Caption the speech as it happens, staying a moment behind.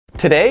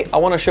Today, I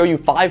want to show you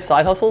 5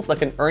 side hustles that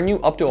can earn you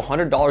up to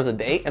 $100 a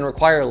day and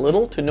require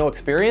little to no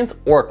experience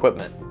or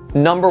equipment.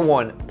 Number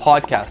 1,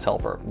 podcast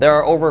helper. There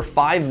are over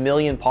 5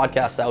 million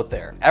podcasts out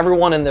there.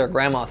 Everyone and their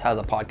grandmas has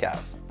a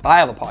podcast. I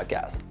have a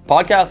podcast.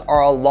 Podcasts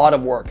are a lot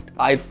of work.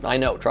 I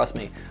know, trust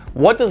me.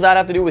 What does that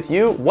have to do with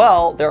you?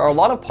 Well, there are a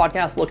lot of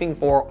podcasts looking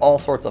for all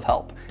sorts of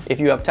help. If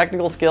you have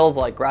technical skills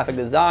like graphic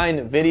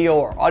design, video,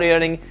 or audio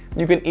editing,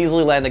 you can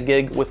easily land a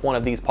gig with one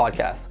of these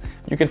podcasts.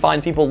 You can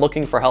find people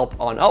looking for help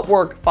on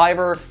Upwork,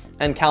 Fiverr,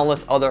 and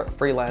countless other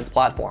freelance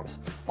platforms.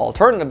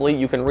 Alternatively,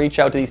 you can reach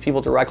out to these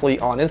people directly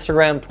on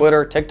Instagram,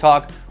 Twitter,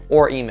 TikTok,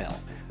 or email.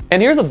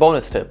 And here's a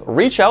bonus tip.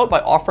 Reach out by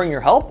offering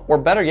your help, or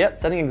better yet,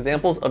 sending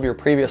examples of your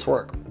previous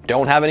work.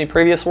 Don't have any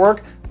previous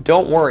work?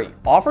 Don't worry.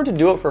 Offer to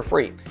do it for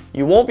free.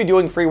 You won't be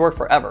doing free work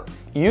forever.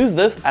 Use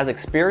this as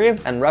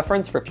experience and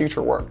reference for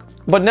future work.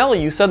 But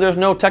Nelly, you said there's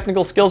no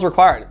technical skills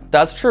required.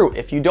 That's true.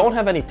 If you don't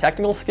have any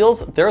technical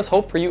skills, there's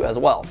hope for you as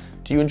well.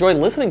 Do you enjoy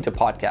listening to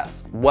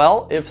podcasts?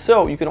 Well, if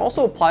so, you can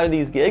also apply to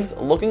these gigs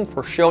looking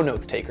for show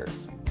notes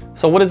takers.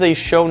 So what is a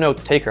show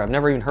notes taker? I've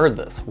never even heard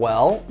this.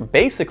 Well,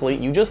 basically,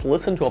 you just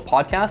listen to a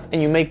podcast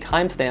and you make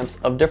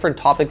timestamps of different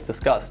topics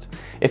discussed.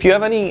 If you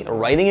have any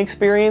writing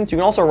experience, you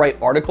can also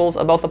write articles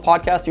about the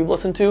podcast you've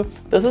listened to.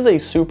 This is a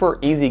super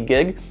easy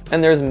gig,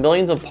 and there's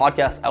millions of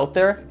podcasts out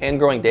there and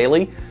growing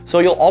daily, so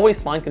you'll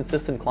always find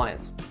consistent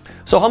clients.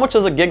 So how much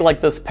does a gig like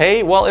this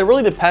pay? Well, it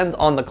really depends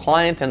on the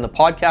client and the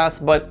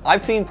podcast, but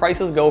I've seen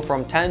prices go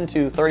from $10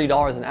 to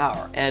 $30 an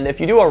hour. And if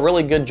you do a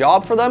really good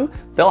job for them,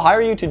 they'll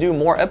hire you to do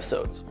more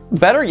episodes.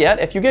 Better yet,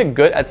 if you get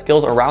good at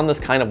skills around this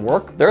kind of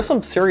work, there's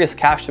some serious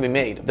cash to be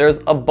made. There's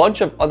a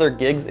bunch of other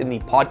gigs in the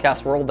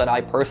podcast world that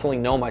I personally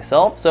know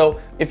myself. So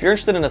if you're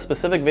interested in a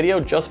specific video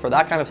just for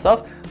that kind of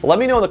stuff, let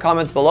me know in the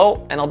comments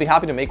below and I'll be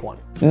happy to make one.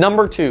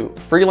 Number 2,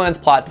 freelance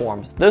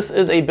platforms. This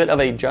is a bit of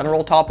a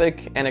general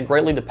topic and it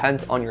greatly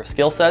depends on your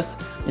skill sets.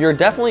 You're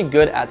definitely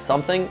good at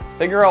something,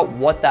 figure out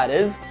what that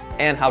is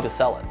and how to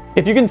sell it.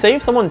 If you can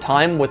save someone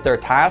time with their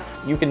tasks,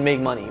 you can make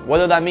money.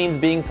 Whether that means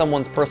being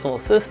someone's personal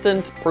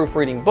assistant,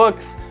 proofreading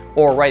books,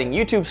 or writing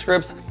YouTube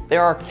scripts,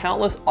 there are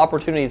countless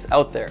opportunities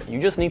out there. You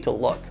just need to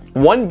look.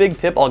 One big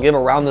tip I'll give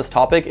around this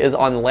topic is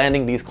on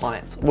landing these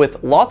clients.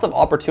 With lots of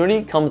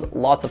opportunity comes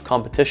lots of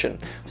competition.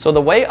 So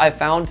the way I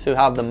found to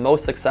have the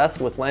most success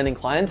with landing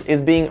clients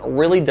is being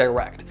really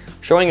direct,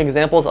 showing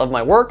examples of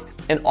my work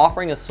and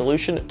offering a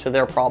solution to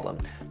their problem.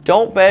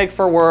 Don't beg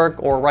for work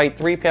or write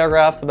 3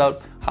 paragraphs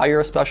about how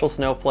you're a special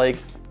snowflake.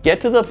 Get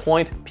to the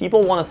point.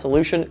 People want a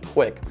solution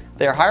quick.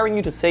 They are hiring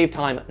you to save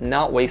time,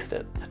 not waste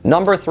it.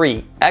 Number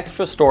 3,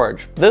 extra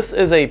storage. This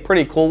is a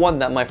pretty cool one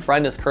that my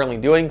friend is currently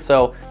doing,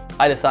 so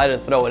I decided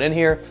to throw it in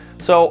here.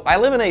 So I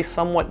live in a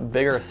somewhat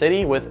bigger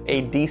city with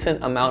a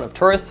decent amount of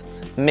tourists.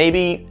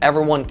 Maybe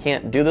everyone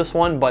can't do this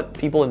one, but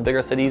people in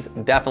bigger cities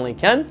definitely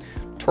can.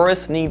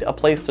 Tourists need a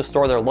place to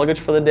store their luggage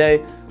for the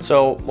day,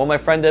 so what my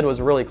friend did was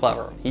really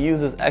clever. He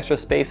used his extra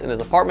space in his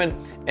apartment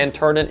and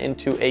turned it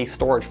into a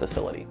storage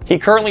facility. He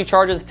currently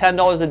charges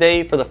 $10 a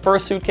day for the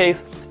first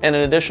suitcase and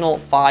an additional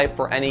 $5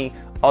 for any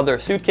other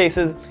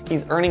suitcases.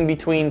 He's earning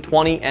between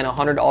 $20 and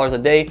 $100 a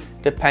day,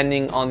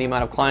 depending on the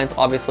amount of clients,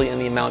 obviously, and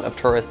the amount of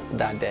tourists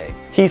that day.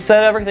 He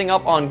set everything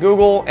up on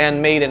Google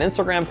and made an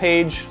Instagram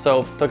page, so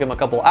it took him a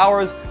couple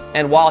hours.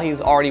 And while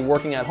he's already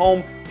working at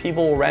home,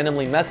 people will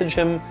randomly message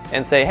him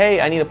and say,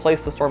 hey, I need a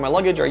place to store my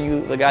luggage. Are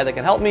you the guy that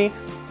can help me?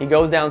 He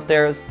goes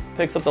downstairs,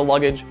 picks up the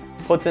luggage,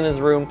 puts it in his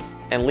room,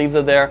 and leaves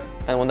it there.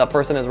 And when that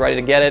person is ready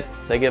to get it,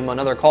 they give him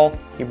another call,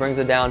 he brings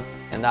it down,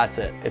 and that's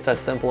it. It's as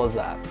simple as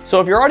that.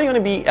 So if you're already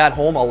gonna be at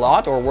home a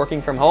lot or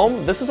working from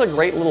home, this is a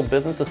great little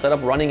business to set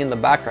up running in the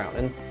background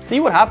and see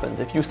what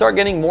happens. If you start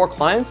getting more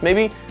clients,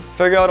 maybe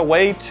figure out a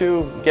way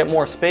to get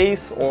more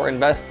space or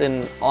invest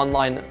in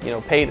online,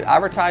 paid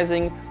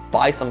advertising,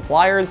 buy some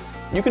flyers.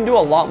 You can do a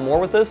lot more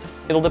with this.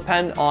 It'll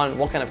depend on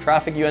what kind of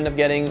traffic you end up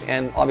getting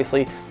and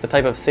obviously the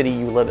type of city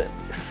you live in.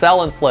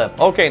 Sell and flip.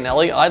 Okay,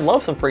 Nelly, I'd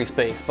love some free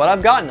space, but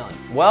I've got none.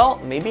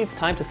 Well, maybe it's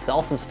time to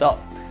sell some stuff.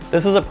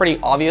 This is a pretty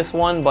obvious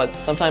one, but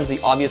sometimes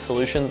the obvious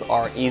solutions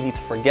are easy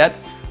to forget.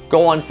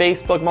 Go on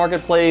Facebook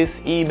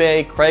Marketplace,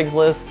 eBay,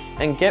 Craigslist,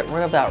 and get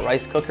rid of that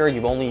rice cooker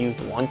you've only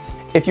used once.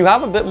 If you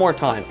have a bit more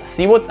time,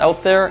 see what's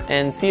out there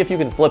and see if you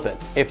can flip it.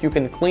 If you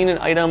can clean an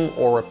item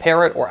or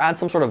repair it or add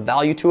some sort of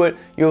value to it,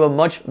 you have a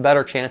much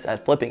better chance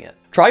at flipping it.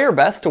 Try your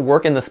best to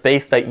work in the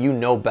space that you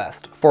know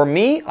best. For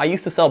me, I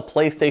used to sell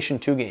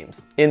PlayStation 2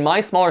 games. In my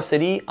smaller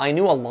city, I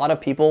knew a lot of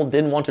people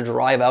didn't want to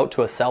drive out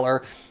to a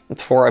seller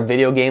for a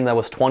video game that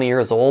was 20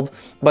 years old,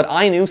 but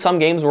I knew some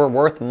games were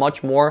worth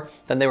much more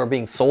than they were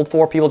being sold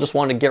for. People just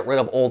wanted to get rid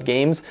of old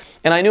games.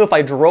 And I knew if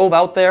I drove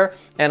out there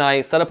and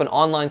I set up an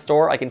online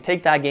store, I can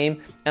take that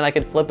game and I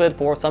can flip it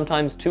for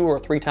sometimes 2 or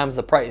 3 times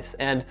the price.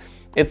 And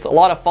it's a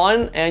lot of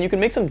fun and you can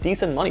make some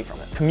decent money from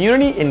it.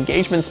 Community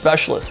engagement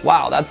specialist.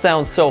 Wow, that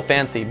sounds so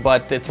fancy,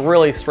 but it's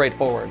really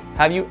straightforward.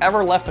 Have you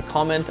ever left a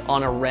comment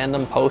on a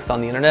random post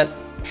on the internet?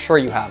 Sure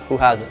you have, who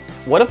hasn't?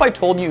 What if I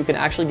told you you can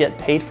actually get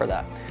paid for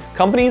that?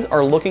 Companies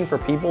are looking for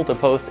people to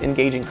post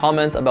engaging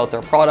comments about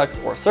their products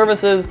or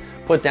services,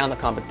 put down the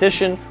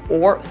competition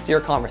or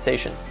steer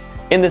conversations.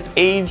 In this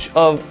age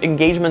of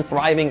engagement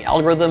thriving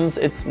algorithms,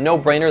 it's no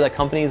brainer that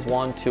companies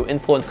want to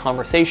influence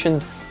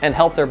conversations and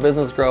help their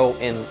business grow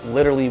in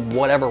literally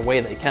whatever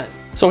way they can.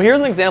 So here's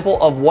an example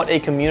of what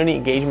a community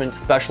engagement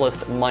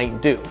specialist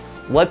might do.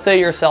 Let's say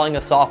you're selling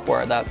a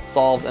software that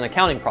solves an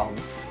accounting problem.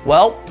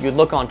 Well, you'd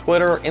look on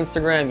Twitter,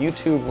 Instagram,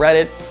 YouTube,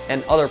 Reddit,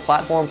 and other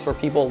platforms for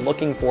people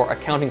looking for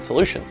accounting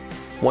solutions.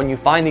 When you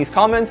find these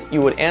comments, you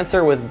would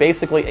answer with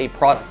basically a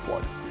product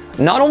plug.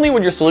 Not only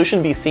would your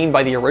solution be seen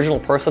by the original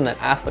person that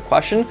asked the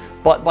question,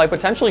 but by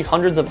potentially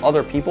hundreds of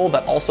other people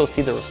that also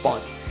see the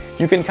response.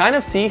 You can kind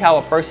of see how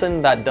a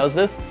person that does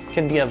this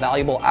can be a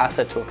valuable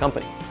asset to a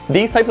company.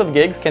 These types of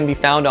gigs can be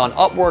found on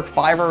Upwork,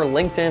 Fiverr,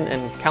 LinkedIn,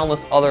 and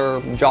countless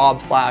other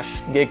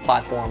job/gig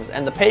platforms,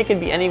 and the pay can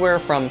be anywhere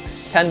from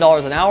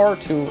 $10 an hour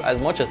to as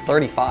much as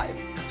 $35.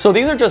 So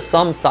these are just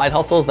some side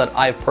hustles that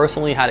I've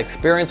personally had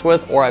experience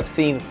with or I've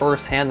seen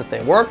firsthand that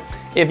they work.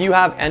 If you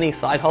have any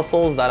side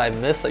hustles that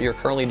I've missed that you're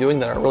currently doing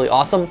that are really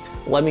awesome,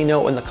 let me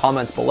know in the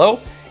comments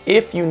below.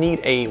 If you need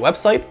a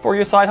website for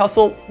your side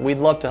hustle, we'd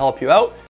love to help you out.